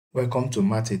Welcome to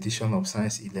Math edition of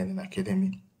Science E-Learning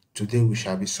Academy. Today we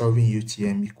shall be solving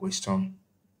UTME question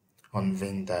on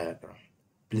Venn diagram.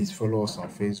 Please follow us on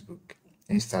Facebook,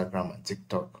 Instagram and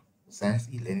TikTok, Science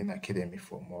E-Learning Academy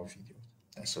for more videos,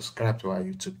 and subscribe to our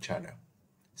YouTube channel,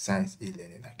 Science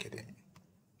E-Learning Academy.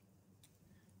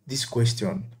 This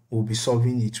question, we'll be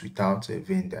solving it without a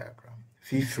Venn diagram.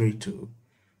 Feel free to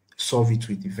solve it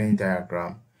with the Venn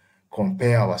diagram,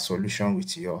 compare our solution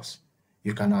with yours.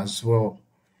 You can as well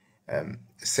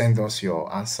send us your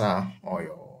answer or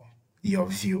your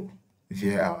view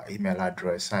via our email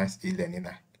address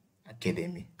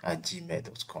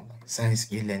science-elearning-academy@gmail.com.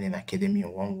 Science-elearning-academy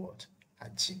in one word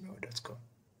 @gmail.com.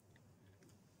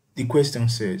 The question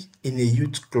says, in a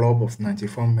youth club of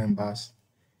 94 members,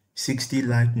 60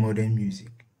 like modern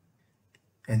music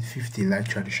and 50 like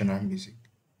traditional music.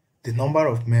 The number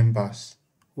of members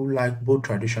who like both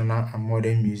traditional and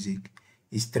modern music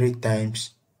is 3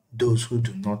 times those who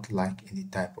do not like any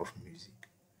type of music.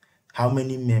 How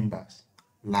many members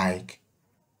like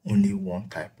only one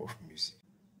type of music?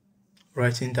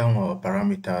 Writing down our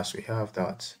parameters, we have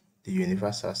that the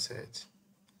universal set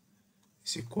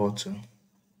is equal to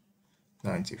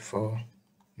 94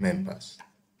 members.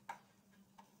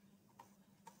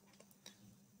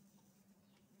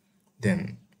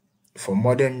 Then for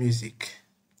modern music,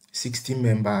 60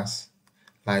 members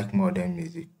like modern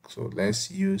music. So let's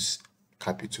use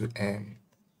capital M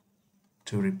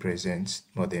to represent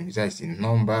modern music. That is the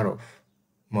number of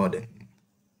modern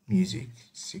music,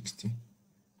 60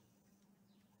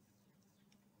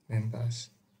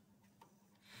 members.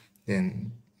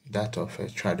 Then that of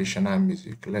traditional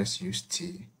music, let's use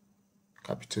T,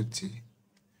 capital T,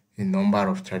 the number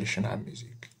of traditional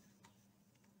music,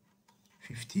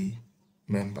 50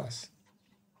 members.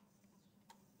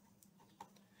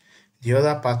 The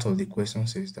other part of the question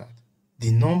says that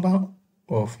the number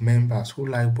of members who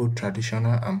like both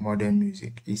traditional and modern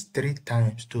music is 3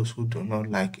 times those who do not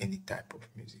like any type of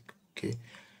music. Okay.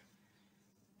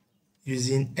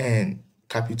 Using N,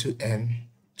 capital N,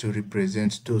 to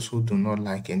represent those who do not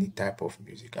like any type of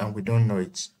music, and we don't know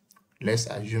it. Let's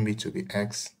assume it to be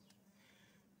X.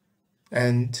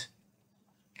 And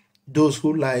those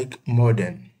who like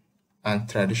modern and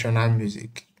traditional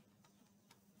music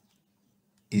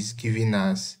is giving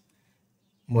us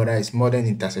modern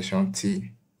intersection T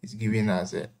is giving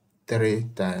us 3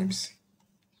 times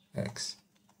X,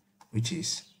 which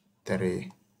is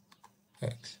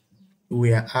 3X.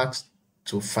 We are asked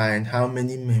to find how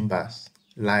many members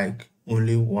like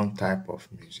only one type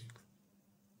of music.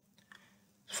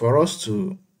 For us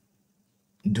to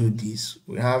do this,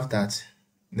 we have that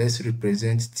let's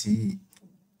represent T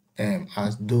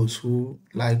as those who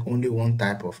like only one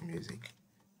type of music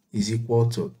is equal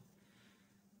to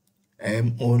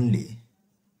M only,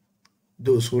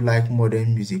 those who like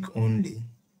modern music only,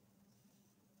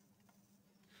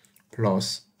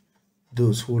 plus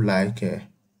those who like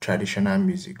traditional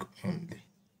music only.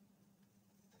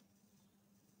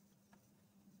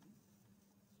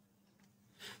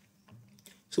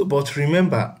 So, but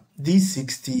remember, this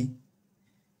 60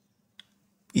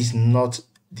 is not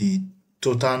the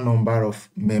total number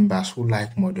of members who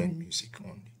like modern music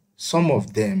only. Some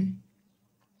of them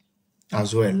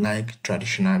as well like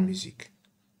traditional music.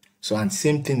 So, and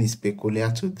same thing is peculiar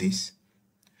to this.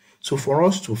 So for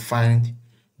us to find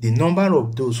the number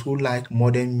of those who like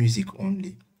modern music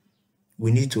only,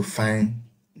 we need to find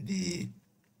the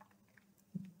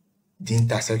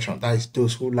intersection, that is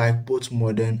those who like both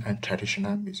modern and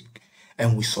traditional music,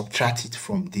 and we subtract it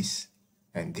from this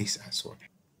and this as well.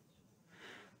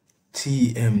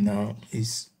 TM now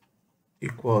is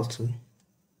equal to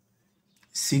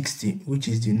 60, which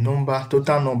is the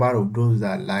total number of those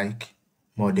that like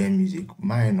modern music,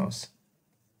 minus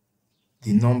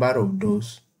the number of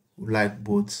those who like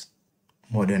both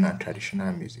modern and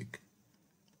traditional music,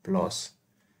 plus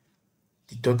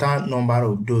the total number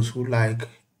of those who like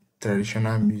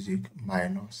traditional music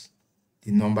minus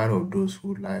the number of those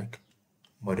who like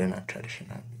modern and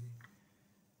traditional music.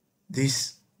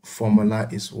 This formula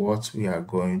is what we are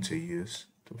going to use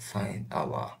to find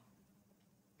our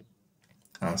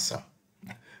answer.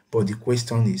 But the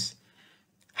question is,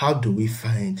 how do we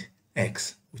find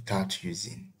X without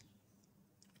using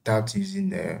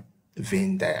the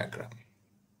Venn diagram?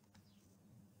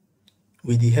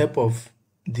 With the help of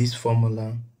this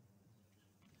formula,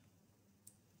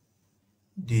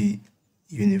 the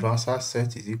universal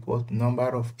set is equal to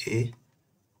number of A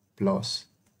plus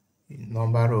the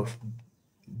number of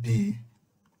B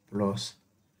plus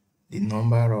the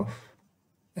number of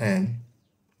N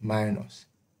minus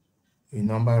the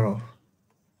number of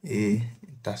A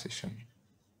intersection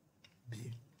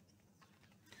B.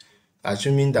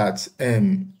 Assuming that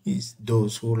M is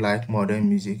those who like modern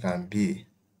music and B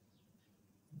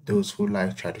those who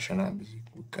like traditional music,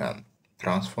 we can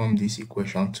transform this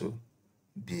equation to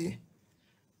be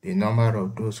the number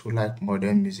of those who like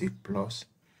modern music plus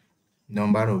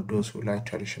number of those who like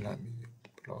traditional music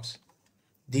plus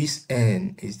this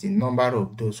N is the number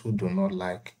of those who do not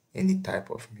like any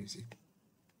type of music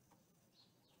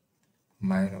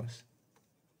minus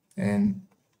N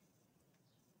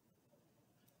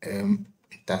M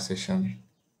intersection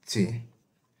T.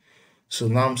 So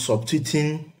now I'm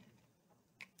substituting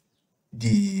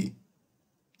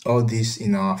all this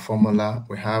in our formula.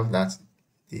 We have that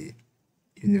the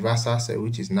universal set,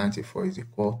 which is 94, is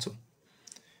equal to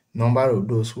number of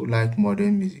those who like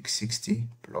modern music 60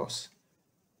 plus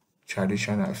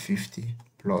traditional 50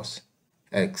 plus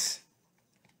x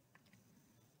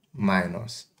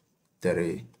minus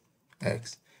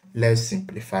 3x. Let's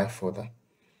simplify further.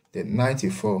 Then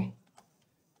 94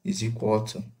 is equal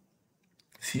to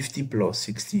 50 plus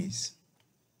 60 is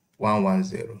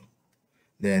 110.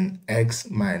 Then x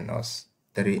minus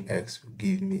 3x will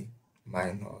give me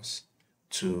minus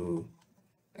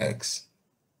 2x.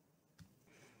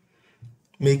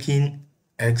 Making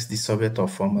x the subject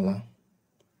of formula.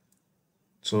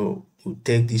 So we'll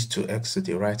take these 2x to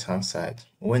the right hand side.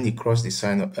 When it crosses the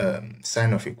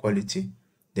sign of equality,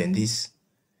 then this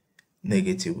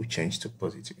negative will change to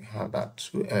positive. We have that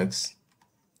 2x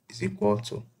is equal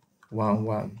to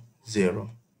 110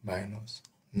 minus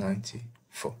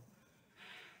 94.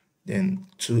 Then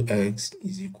 2x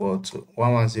is equal to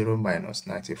 110 minus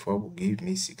 94 will give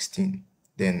me 16.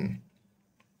 Then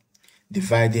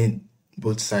dividing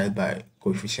both sides by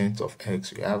coefficient of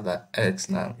x, we have that x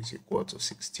now is equal to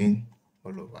 16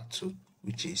 all over 2,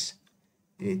 which is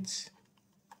 8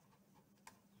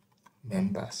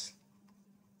 members.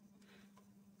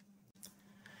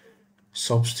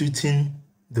 Substituting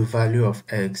the value of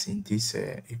x in this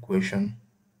equation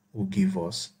will give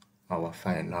us our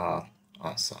final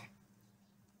answer.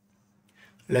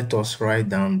 Let us write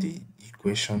down the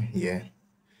equation here.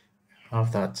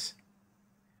 Have that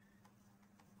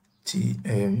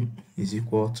Tm is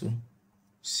equal to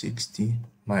 60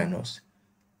 minus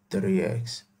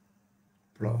 3x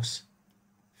plus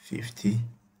 50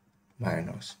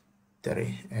 minus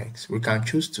 3x. We can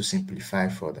choose to simplify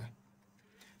further.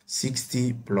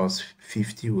 60 plus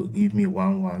 50 will give me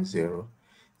 110.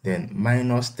 Then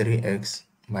minus 3x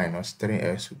minus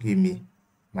 3x will give me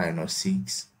minus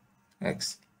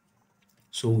 6x.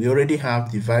 So we already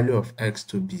have the value of x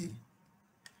to be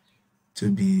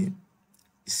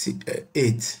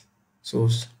 8. So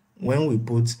when we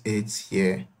put 8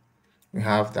 here, we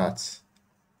have that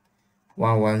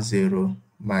 110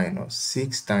 minus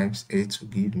 6 times 8 will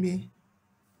give me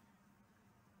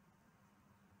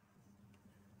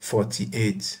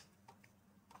 48.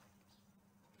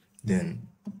 Then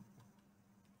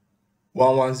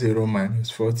 110 minus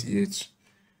 48,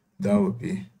 that would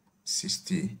be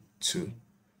 62.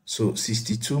 So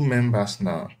 62 members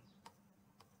now.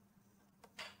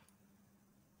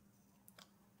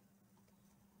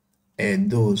 And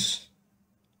those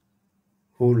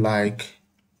who like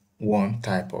one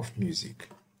type of music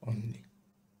only.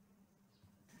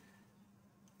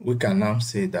 We can now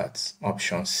say that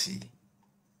option C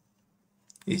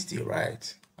is the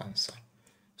right answer.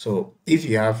 So if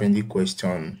you have any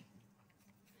question,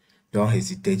 don't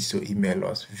hesitate to email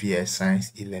us via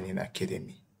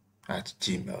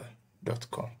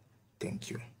science-elearning-academy@gmail.com. Thank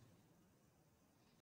you.